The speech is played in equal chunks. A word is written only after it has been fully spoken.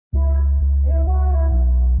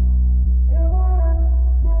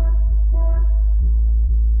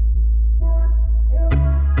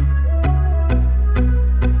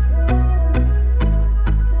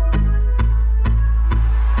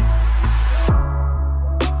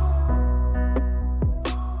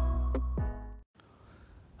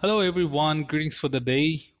Hello everyone, greetings for the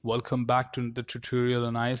day. Welcome back to the tutorial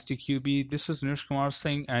on ISTQB. This is Neeraj Kumar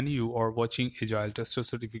Singh and you are watching Agile Tester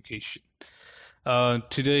Certification.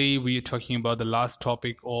 Today we are talking about the last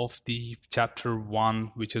topic of the chapter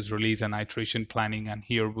 1, which is release and iteration planning, and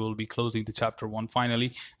here we'll be closing the chapter 1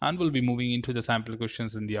 finally, and we'll be moving into the sample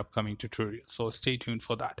questions in the upcoming tutorial, so stay tuned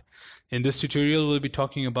for that. In this tutorial we'll be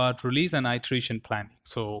talking about release and iteration planning.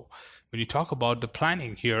 So when you talk about the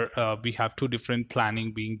planning here, we have two different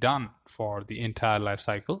planning being done for the entire life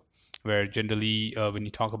cycle, where generally when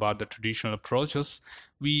you talk about the traditional approaches,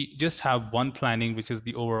 we just have one planning, which is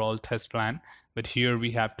the overall test plan. But here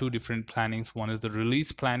we have two different plannings. One is the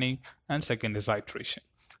release planning and second is iteration.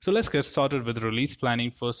 So let's get started with release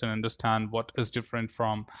planning first and understand what is different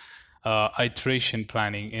from iteration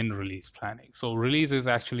planning in release planning. So release is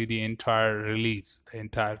actually the entire release, the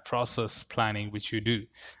entire process planning which you do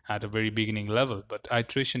at a very beginning level. But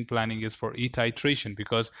iteration planning is for each iteration,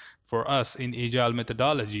 because for us in agile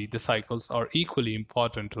methodology, the cycles are equally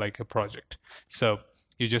important like a project. So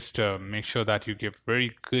you just make sure that you give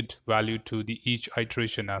very good value to the each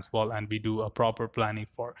iteration as well, and we do a proper planning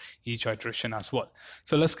for each iteration as well.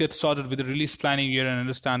 So let's get started with the release planning here and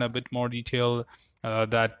understand a bit more detail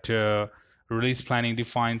that release planning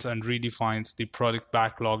defines and redefines the product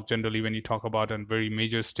backlog. Generally, when you talk about a very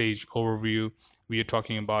major stage overview, we are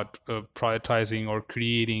talking about prioritizing or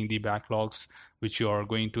creating the backlogs, which you are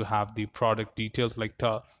going to have the product details like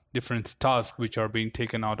different tasks which are being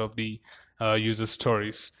taken out of the user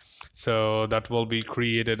stories. So that will be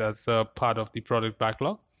created as a part of the product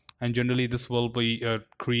backlog, and generally this will be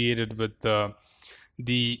created with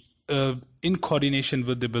in coordination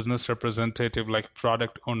with the business representative like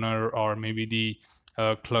product owner, or maybe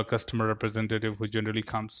the customer representative who generally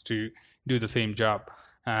comes to do the same job.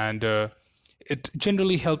 And it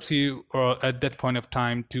generally helps you at that point of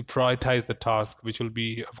time to prioritize the task, which will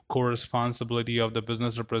be of core responsibility of the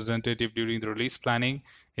business representative during the release planning,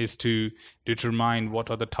 is to determine what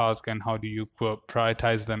are the tasks and how do you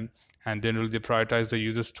prioritize them. And then they prioritize the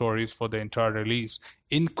user stories for the entire release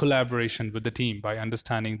in collaboration with the team by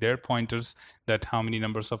understanding their pointers, that how many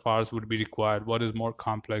numbers of hours would be required, what is more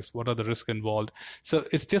complex, what are the risks involved. So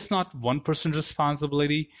it's just not one person's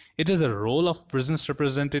responsibility. It is a role of business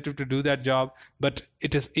representative to do that job, but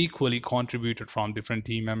it is equally contributed from different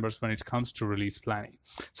team members when it comes to release planning.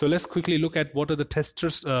 So let's quickly look at what are the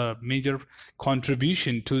testers' major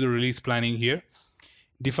contribution to the release planning here.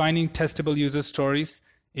 Defining testable user stories,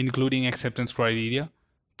 including acceptance criteria,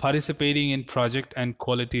 participating in project and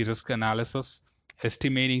quality risk analysis,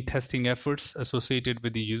 estimating testing efforts associated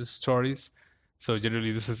with the user stories. So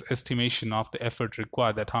generally this is estimation of the effort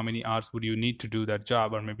required, that how many hours would you need to do that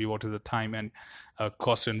job, or maybe what is the time and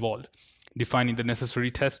cost involved. Defining the necessary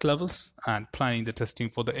test levels and planning the testing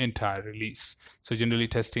for the entire release. So generally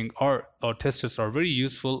testing or testers are very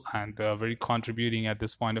useful and very contributing at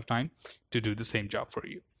this point of time to do the same job for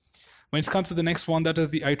you. When it comes to the next one, that is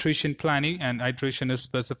the iteration planning, and iteration is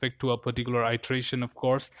specific to a particular iteration, of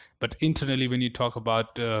course, but internally when you talk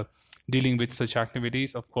about dealing with such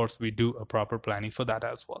activities, of course, we do a proper planning for that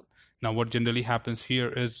as well. Now, what generally happens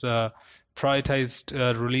here is prioritized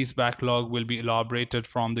release backlog will be elaborated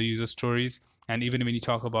from the user stories, and even when you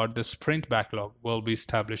talk about the sprint backlog will be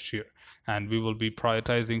established here, and we will be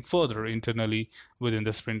prioritizing further internally within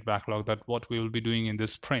the sprint backlog that what we will be doing in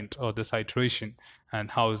this sprint or this iteration,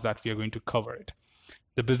 and how is that we are going to cover it.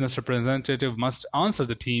 The business representative must answer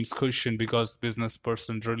the team's question, because business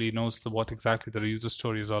person really knows what exactly the user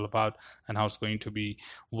story is all about and how it's going to be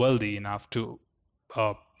wealthy enough to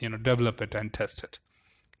develop it and test it.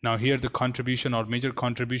 Now here the contribution or major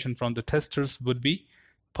contribution from the testers would be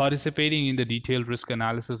participating in the detailed risk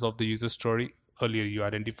analysis of the user story. Earlier you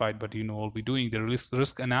identified, but we'll be doing the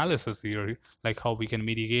risk analysis here, like how we can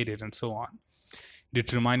mitigate it and so on.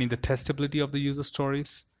 Determining the testability of the user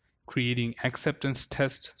stories, creating acceptance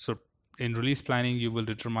test. So in release planning, you will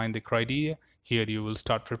determine the criteria. Here you will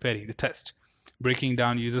start preparing the test. Breaking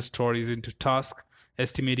down user stories into tasks,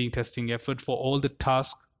 estimating testing effort for all the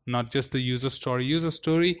tasks, not just the user story. User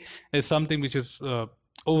story is something which is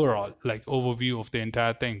overall, like overview of the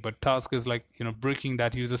entire thing, but task is like breaking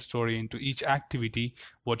that user story into each activity,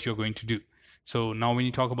 what you're going to do. So now when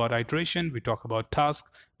you talk about iteration, we talk about task.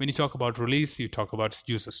 When you talk about release, you talk about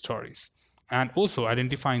user stories. And also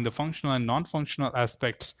identifying the functional and non-functional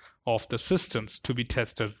aspects of the systems to be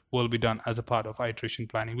tested will be done as a part of iteration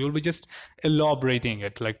planning. We will be just elaborating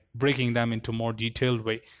it, like breaking them into more detailed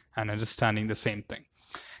way and understanding the same thing.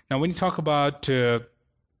 Now when you talk about the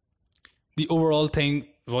overall thing,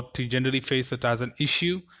 what you generally face it as an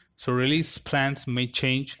issue, so release plans may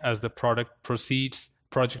change as the product proceeds,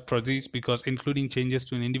 project proceeds, because including changes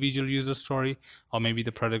to an individual user story or maybe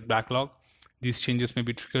the product backlog, these changes may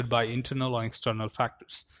be triggered by internal or external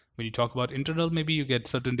factors. When you talk about internal, maybe you get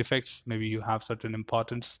certain defects, maybe you have certain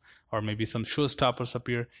importance, or maybe some showstoppers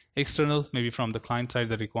appear. External, maybe from the client side,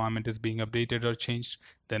 the requirement is being updated or changed.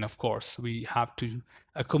 Then, of course, we have to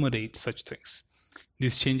accommodate such things.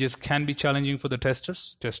 These changes can be challenging for the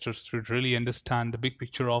testers. Testers should really understand the big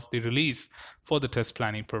picture of the release for the test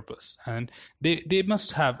planning purpose. And they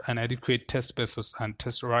must have an adequate test basis and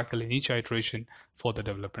test oracle in each iteration for the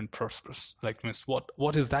development purpose. Like,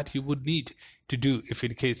 what is that you would need to do if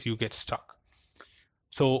in case you get stuck?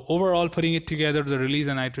 So overall, putting it together, the release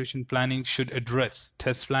and iteration planning should address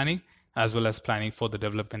test planning as well as planning for the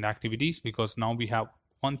development activities, because now we have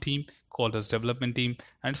one team called as development team,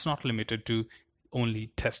 and it's not limited to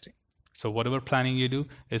only testing. So whatever planning you do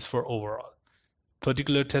is for overall.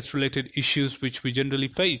 Particular test related issues which we generally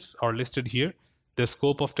face are listed here: the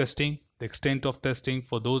scope of testing, the extent of testing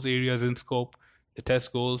for those areas in scope, the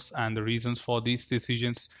test goals, and the reasons for these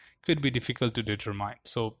decisions could be difficult to determine.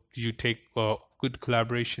 So you take good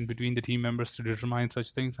collaboration between the team members to determine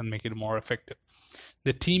such things and make it more effective.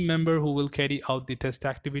 The team member who will carry out the test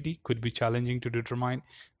activity could be challenging to determine,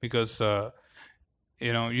 because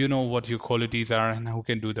you know what your qualities are and who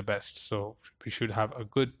can do the best. So we should have a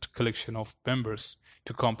good collection of members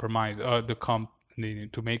to compromise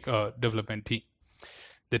to make a development team.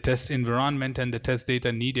 The test environment and the test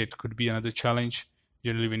data needed could be another challenge.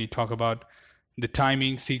 Generally, when you talk about the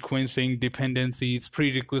timing, sequencing, dependencies,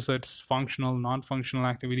 prerequisites, functional, non-functional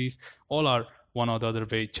activities, all are one or the other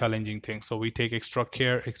way challenging things. So we take extra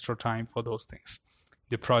care, extra time for those things.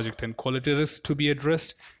 The project and quality risks to be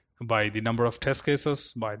addressed by the number of test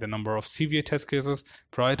cases, by the number of severe test cases.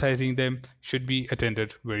 Prioritizing them should be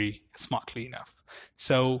attended very smartly enough.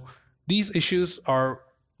 So these issues are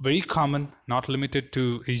very common, not limited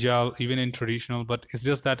to Agile, even in traditional, but it's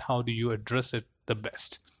just that how do you address it the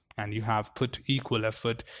best? And you have put equal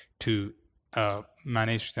effort to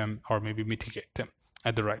manage them or maybe mitigate them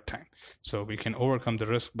at the right time. So we can overcome the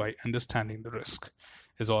risk by understanding the risk,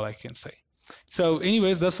 is all I can say. So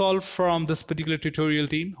anyways, that's all from this particular tutorial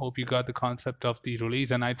team. Hope you got the concept of the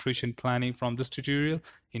release and iteration planning from this tutorial.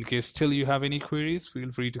 In case still you have any queries,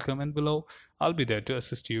 feel free to comment below. I'll be there to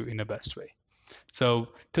assist you in the best way. So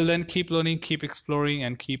till then, keep learning, keep exploring,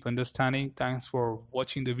 and keep understanding. Thanks for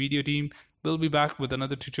watching the video, team. We'll be back with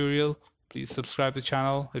another tutorial. Please subscribe to the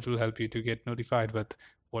channel. It will help you to get notified with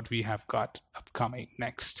what we have got upcoming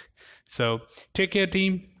next. So take care,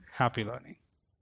 team. Happy learning.